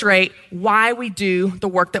illustrate why we do the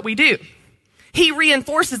work that we do. He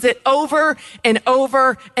reinforces it over and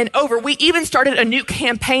over and over. We even started a new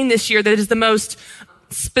campaign this year that is the most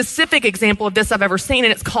specific example of this I've ever seen,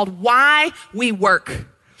 and it's called Why We Work.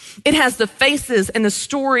 It has the faces and the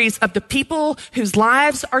stories of the people whose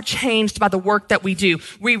lives are changed by the work that we do.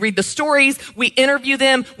 We read the stories, we interview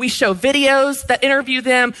them, we show videos that interview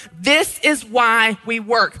them. This is why we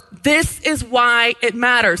work. This is why it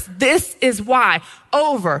matters. This is why.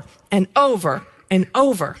 Over and over and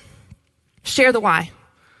over. Share the why.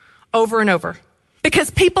 Over and over. Because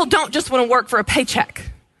people don't just want to work for a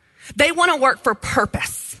paycheck. They want to work for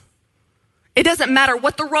purpose. It doesn't matter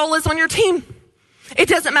what the role is on your team. It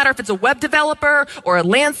doesn't matter if it's a web developer or a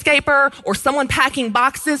landscaper or someone packing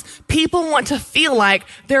boxes. People want to feel like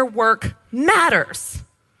their work matters.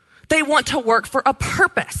 They want to work for a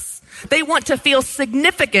purpose. They want to feel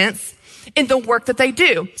significance in the work that they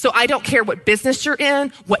do. So I don't care what business you're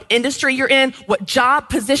in, what industry you're in, what job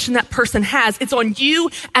position that person has. It's on you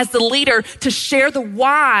as the leader to share the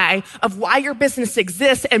why of why your business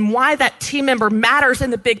exists and why that team member matters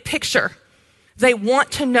in the big picture. They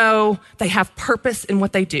want to know they have purpose in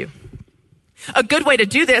what they do. A good way to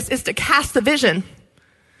do this is to cast the vision.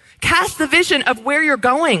 Cast the vision of where you're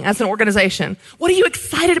going as an organization. What are you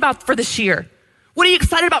excited about for this year? What are you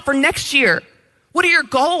excited about for next year? What are your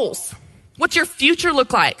goals? What's your future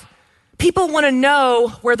look like? People want to know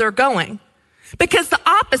where they're going, because the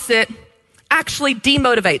opposite actually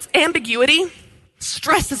demotivates. Ambiguity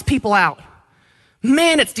stresses people out.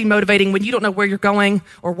 Man, it's demotivating when you don't know where you're going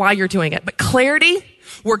or why you're doing it. But clarity,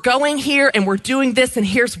 we're going here and we're doing this and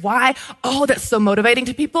here's why. Oh, that's so motivating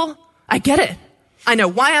to people. I get it. I know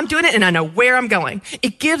why I'm doing it and I know where I'm going.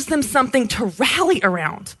 It gives them something to rally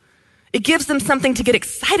around. It gives them something to get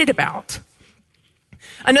excited about.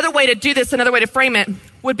 Another way to do this, another way to frame it,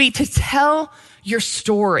 would be to tell your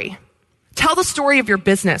story. Tell the story of your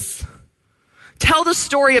business. Tell the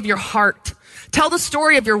story of your heart. Tell the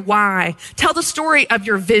story of your why. Tell the story of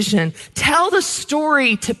your vision. Tell the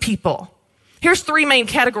story to people. Here's 3 main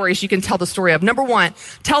categories you can tell the story of. Number 1,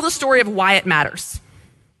 tell the story of why it matters.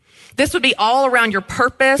 This would be all around your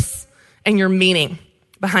purpose and your meaning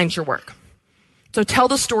behind your work. So tell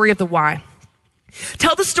the story of the why.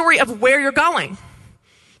 Tell the story of where you're going.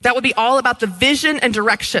 That would be all about the vision and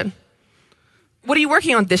direction. What are you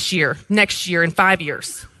working on this year, next year, in 5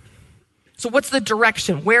 years? So what's the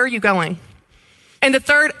direction? Where are you going? And the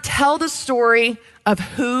third, tell the story of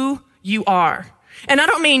who you are. And I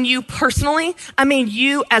don't mean you personally. I mean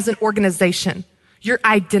you as an organization, your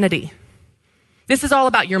identity. This is all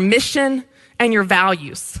about your mission and your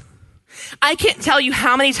values. I can't tell you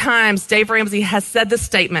how many times Dave Ramsey has said this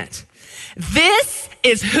statement. This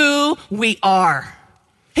is who we are.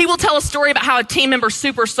 He will tell a story about how a team member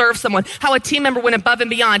super served someone, how a team member went above and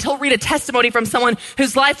beyond. He'll read a testimony from someone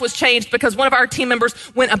whose life was changed because one of our team members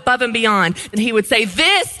went above and beyond. And he would say,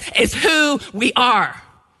 this is who we are.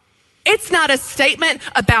 It's not a statement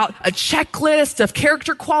about a checklist of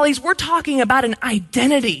character qualities. We're talking about an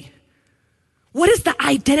identity. What is the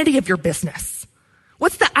identity of your business?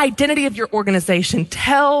 What's the identity of your organization?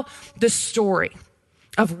 Tell the story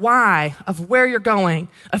of why, of where you're going,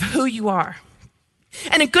 of who you are.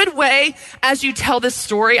 And a good way, as you tell this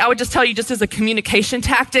story, I would just tell you just as a communication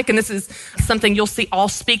tactic, and this is something you'll see all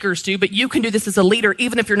speakers do, but you can do this as a leader,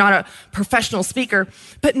 even if you're not a professional speaker,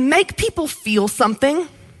 but make people feel something.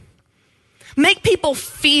 Make people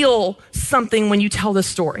feel something when you tell this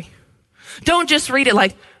story. Don't just read it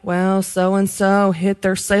like, well, so-and-so hit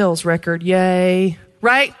their sales record, yay,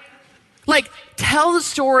 right? Like, tell the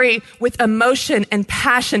story with emotion and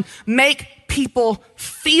passion. Make people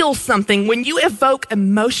feel something. When you evoke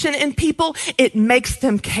emotion in people, it makes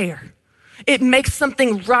them care. It makes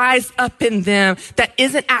something rise up in them that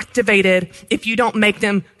isn't activated if you don't make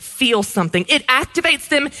them feel something. It activates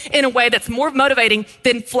them in a way that's more motivating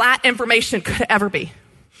than flat information could ever be.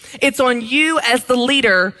 It's on you as the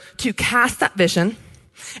leader to cast that vision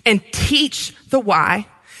and teach the why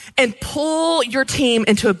and pull your team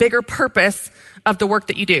into a bigger purpose of the work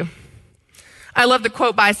that you do. I love the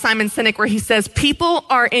quote by Simon Sinek where he says, people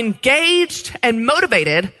are engaged and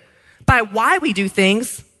motivated by why we do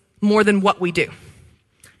things more than what we do.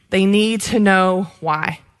 They need to know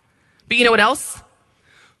why. But you know what else?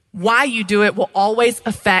 Why you do it will always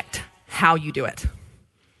affect how you do it.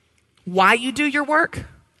 Why you do your work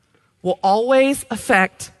will always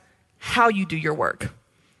affect how you do your work.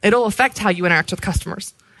 It'll affect how you interact with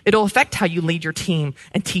customers. It'll affect how you lead your team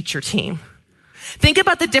and teach your team. Think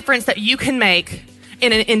about the difference that you can make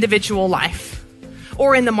in an individual life,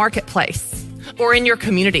 or in the marketplace, or in your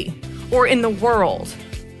community, or in the world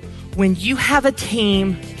when you have a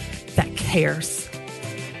team that cares.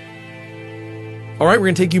 All right, we're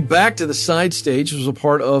going to take you back to the side stage. This was a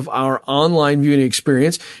part of our online viewing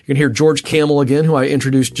experience. You're going to hear George Camel again, who I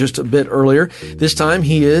introduced just a bit earlier. This time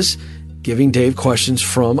he is giving Dave questions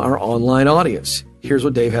from our online audience. Here's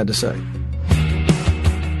what Dave had to say.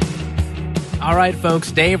 All right,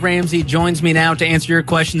 folks, Dave Ramsey joins me now to answer your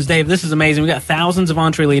questions. Dave, this is amazing. We've got thousands of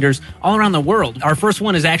EntreLeaders all around the world. Our first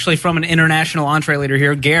one is actually from an international EntreLeader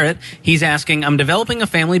here, Garrett. He's asking, I'm developing a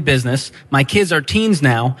family business. My kids are teens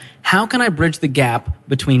now. How can I bridge the gap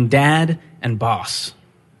between dad and boss?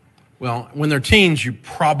 Well, when they're teens, you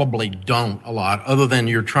probably don't a lot, other than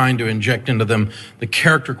you're trying to inject into them the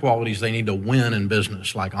character qualities they need to win in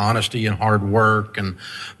business, like honesty and hard work and,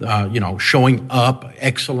 showing up,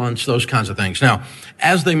 excellence, those kinds of things. Now,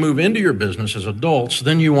 as they move into your business as adults,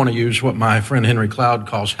 then you want to use what my friend Henry Cloud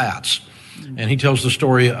calls hats. And he tells the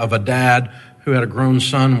story of a dad who had a grown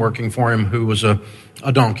son working for him who was a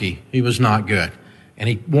donkey. He was not good. And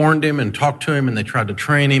he warned him and talked to him, and they tried to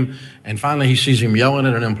train him. And finally, he sees him yelling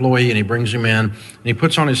at an employee, and he brings him in, and he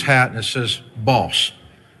puts on his hat, and it says, boss.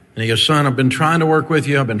 And he goes, son, I've been trying to work with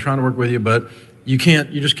you, but you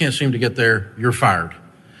just can't seem to get there. You're fired.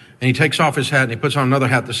 And he takes off his hat and he puts on another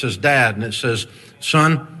hat that says Dad, and it says,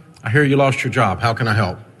 son, I hear you lost your job. How can I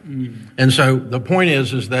help? And so the point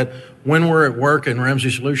is that when we're at work in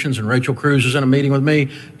Ramsey Solutions and Rachel Cruz is in a meeting with me,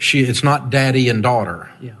 it's not daddy and daughter.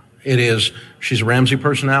 Yeah. It is, she's a Ramsey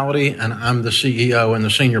personality and I'm the CEO and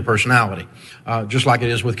the senior personality. Just like it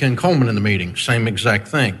is with Ken Coleman in the meeting, same exact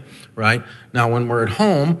thing, right? Now, when we're at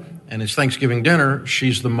home and it's Thanksgiving dinner,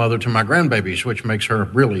 she's the mother to my grandbabies, which makes her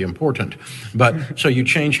really important. But so you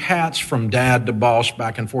change hats from dad to boss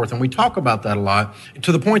back and forth. And we talk about that a lot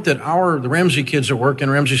to the point that the Ramsey kids at work in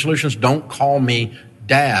Ramsey Solutions don't call me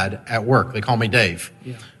Dad at work. They call me Dave.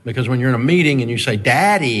 Yeah. Because when you're in a meeting and you say,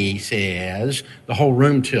 Daddy says, the whole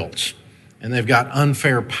room tilts. And they've got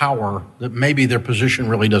unfair power that maybe their position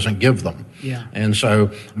really doesn't give them. Yeah. And so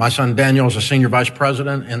my son Daniel is a senior vice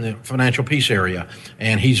president in the financial peace area.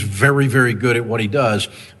 And he's very, very good at what he does.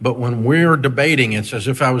 But when we're debating, it's as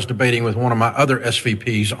if I was debating with one of my other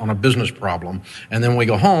SVPs on a business problem. And then we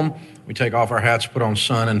go home, we take off our hats, put on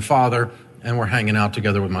son and father, and we're hanging out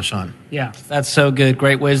together with my son. Yeah, that's so good.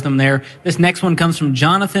 Great wisdom there. This next one comes from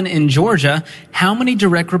Jonathan in Georgia. How many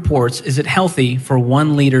direct reports is it healthy for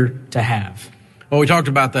one leader to have? Well, we talked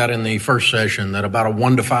about that in the first session, that about a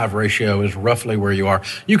 1-to-5 ratio is roughly where you are.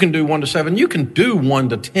 You can do 1-to-7. You can do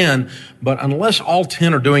 1-to-10, but unless all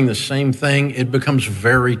 10 are doing the same thing, it becomes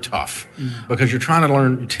very tough because you're trying to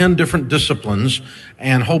learn 10 different disciplines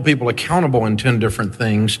and hold people accountable in 10 different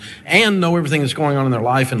things and know everything that's going on in their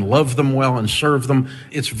life and love them well and serve them.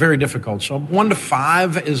 It's very difficult. So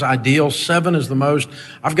 1-to-5 is ideal. 7 is the most.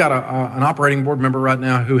 I've got an operating board member right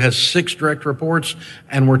now who has 6 direct reports,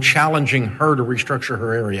 and we're challenging her to restructure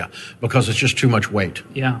her area because it's just too much weight.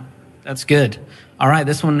 Yeah, that's good. All right,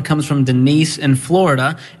 this one comes from Denise in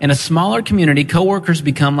Florida. In a smaller community, coworkers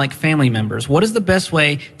become like family members. What is the best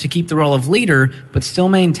way to keep the role of leader but still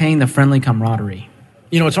maintain the friendly camaraderie?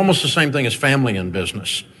 You know, it's almost the same thing as family in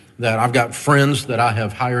business. That I've got friends that I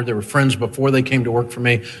have hired. They were friends before they came to work for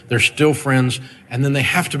me. They're still friends, and then they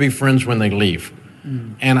have to be friends when they leave.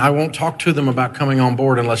 And I won't talk to them about coming on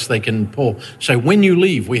board unless they can say, when you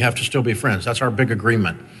leave, we have to still be friends. That's our big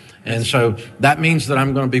agreement. And so that means that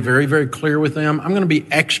I'm going to be very, very clear with them. I'm going to be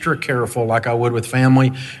extra careful, like I would with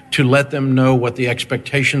family, to let them know what the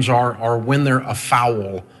expectations are or when they're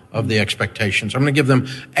afoul of the expectations. I'm going to give them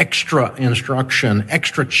extra instruction,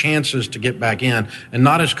 extra chances to get back in, and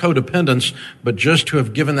not as codependents, but just to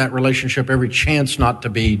have given that relationship every chance not to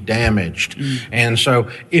be damaged. And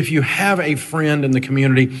so if you have a friend in the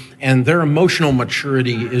community and their emotional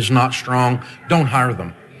maturity is not strong, don't hire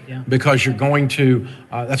them. Yeah. Because you're going to,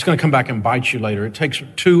 that's going to come back and bite you later. It takes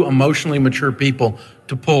 2 emotionally mature people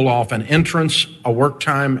to pull off an entrance, a work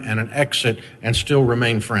time, and an exit and still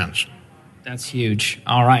remain friends. That's huge.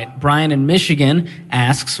 All right. Brian in Michigan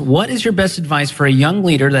asks, what is your best advice for a young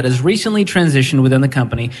leader that has recently transitioned within the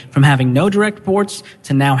company from having no direct reports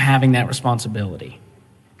to now having that responsibility?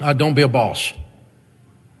 Don't be a boss.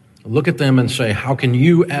 Look at them and say, how can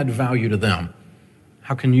you add value to them?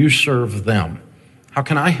 How can you serve them? How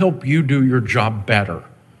can I help you do your job better?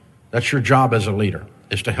 That's your job as a leader,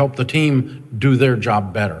 is to help the team do their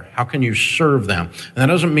job better. How can you serve them? And that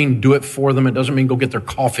doesn't mean do it for them. It doesn't mean go get their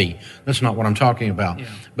coffee. That's not what I'm talking about. Yeah.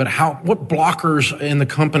 But what blockers in the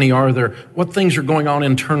company are there? What things are going on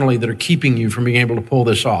internally that are keeping you from being able to pull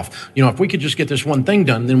this off? You know, if we could just get this one thing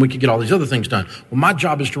done, then we could get all these other things done. Well, my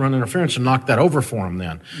job is to run interference and knock that over for them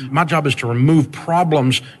then. My job is to remove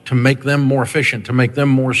problems to make them more efficient, to make them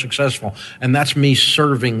more successful. And that's me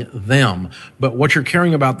serving them. But what you're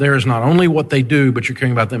caring about there is not only what they do, but you're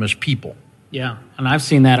caring about them as people. Yeah, and I've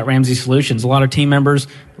seen that at Ramsey Solutions. A lot of team members,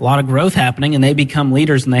 a lot of growth happening, and they become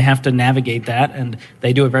leaders, and they have to navigate that, and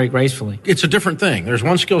they do it very gracefully. It's a different thing. There's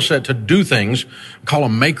one skill set to do things, call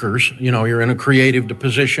them makers. You know, you're in a creative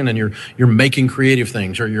position, and you're making creative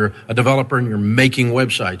things, or you're a developer, and you're making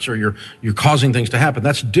websites, or you're causing things to happen.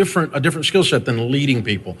 That's a different skill set than leading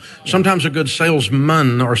people. Yeah. Sometimes a good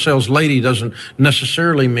salesman or sales lady doesn't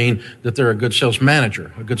necessarily mean that they're a good sales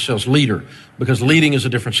manager, a good sales leader, because leading is a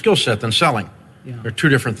different skill set than selling. Yeah. They're 2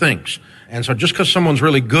 different things. And so just because someone's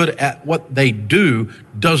really good at what they do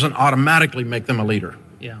doesn't automatically make them a leader.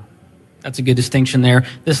 Yeah, that's a good distinction there.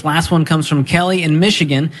 This last one comes from Kelly in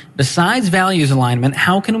Michigan. Besides values alignment,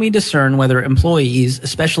 how can we discern whether employees,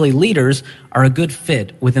 especially leaders, are a good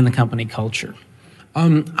fit within the company culture?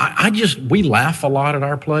 We laugh a lot at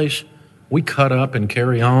our place. We cut up and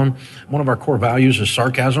carry on. One of our core values is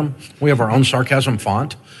sarcasm. We have our own sarcasm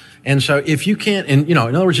font. And so if you can't, in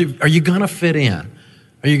other words, are you going to fit in?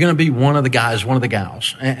 Are you going to be one of the guys, one of the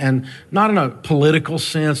gals? And not in a political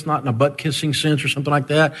sense, not in a butt-kissing sense or something like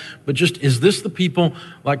that, but just, is this the people,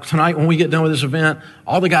 like tonight when we get done with this event,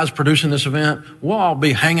 all the guys producing this event, we'll all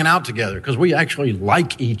be hanging out together because we actually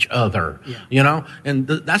like each other, you know? And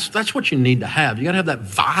that's what you need to have. You got to have that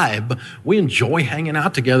vibe. We enjoy hanging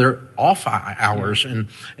out together off hours,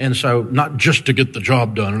 and so not just to get the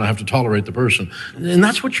job done and I have to tolerate the person. And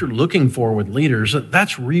that's what you're looking for with leaders.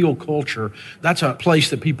 That's real culture. That's a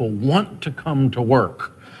place that people want to come to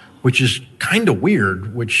work, which is kind of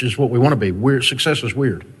weird, which is what we want to be. Weird. Success is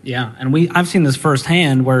weird. Yeah, and I've seen this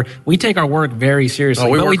firsthand where we take our work very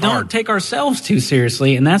seriously, but we don't take ourselves too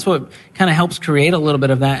seriously, and that's what kind of helps create a little bit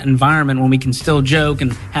of that environment when we can still joke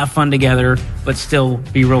and have fun together, but still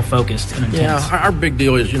be real focused and intense. Yeah, our big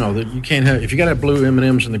deal is, that you can't have, if you got to have blue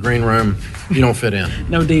M&Ms in the green room, you don't fit in.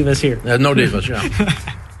 No divas here. No divas,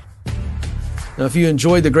 yeah. Now, if you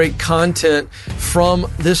enjoyed the great content from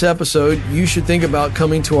this episode, you should think about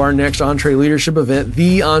coming to our next EntreLeadership event,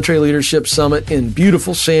 the EntreLeadership Summit in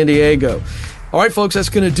beautiful San Diego. All right, folks, that's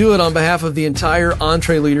going to do it on behalf of the entire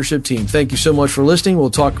EntreLeadership team. Thank you so much for listening. We'll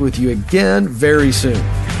talk with you again very soon.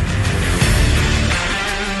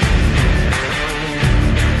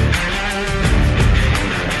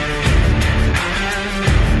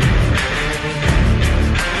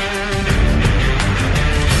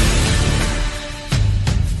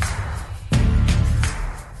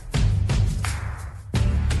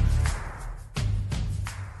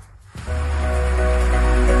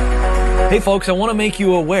 Hey folks, I want to make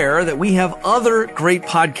you aware that we have other great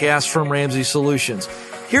podcasts from Ramsey Solutions.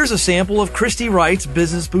 Here's a sample of Christy Wright's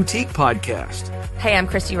Business Boutique podcast. Hey, I'm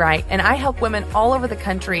Christy Wright, and I help women all over the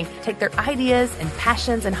country take their ideas and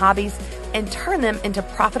passions and hobbies and turn them into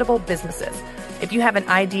profitable businesses. If you have an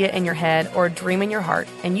idea in your head or a dream in your heart,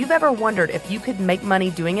 and you've ever wondered if you could make money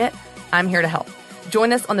doing it, I'm here to help.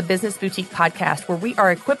 Join us on the Business Boutique podcast, where we are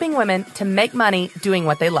equipping women to make money doing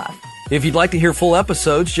what they love. If you'd like to hear full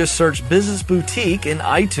episodes, just search Business Boutique in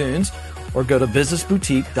iTunes or go to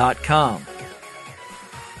businessboutique.com.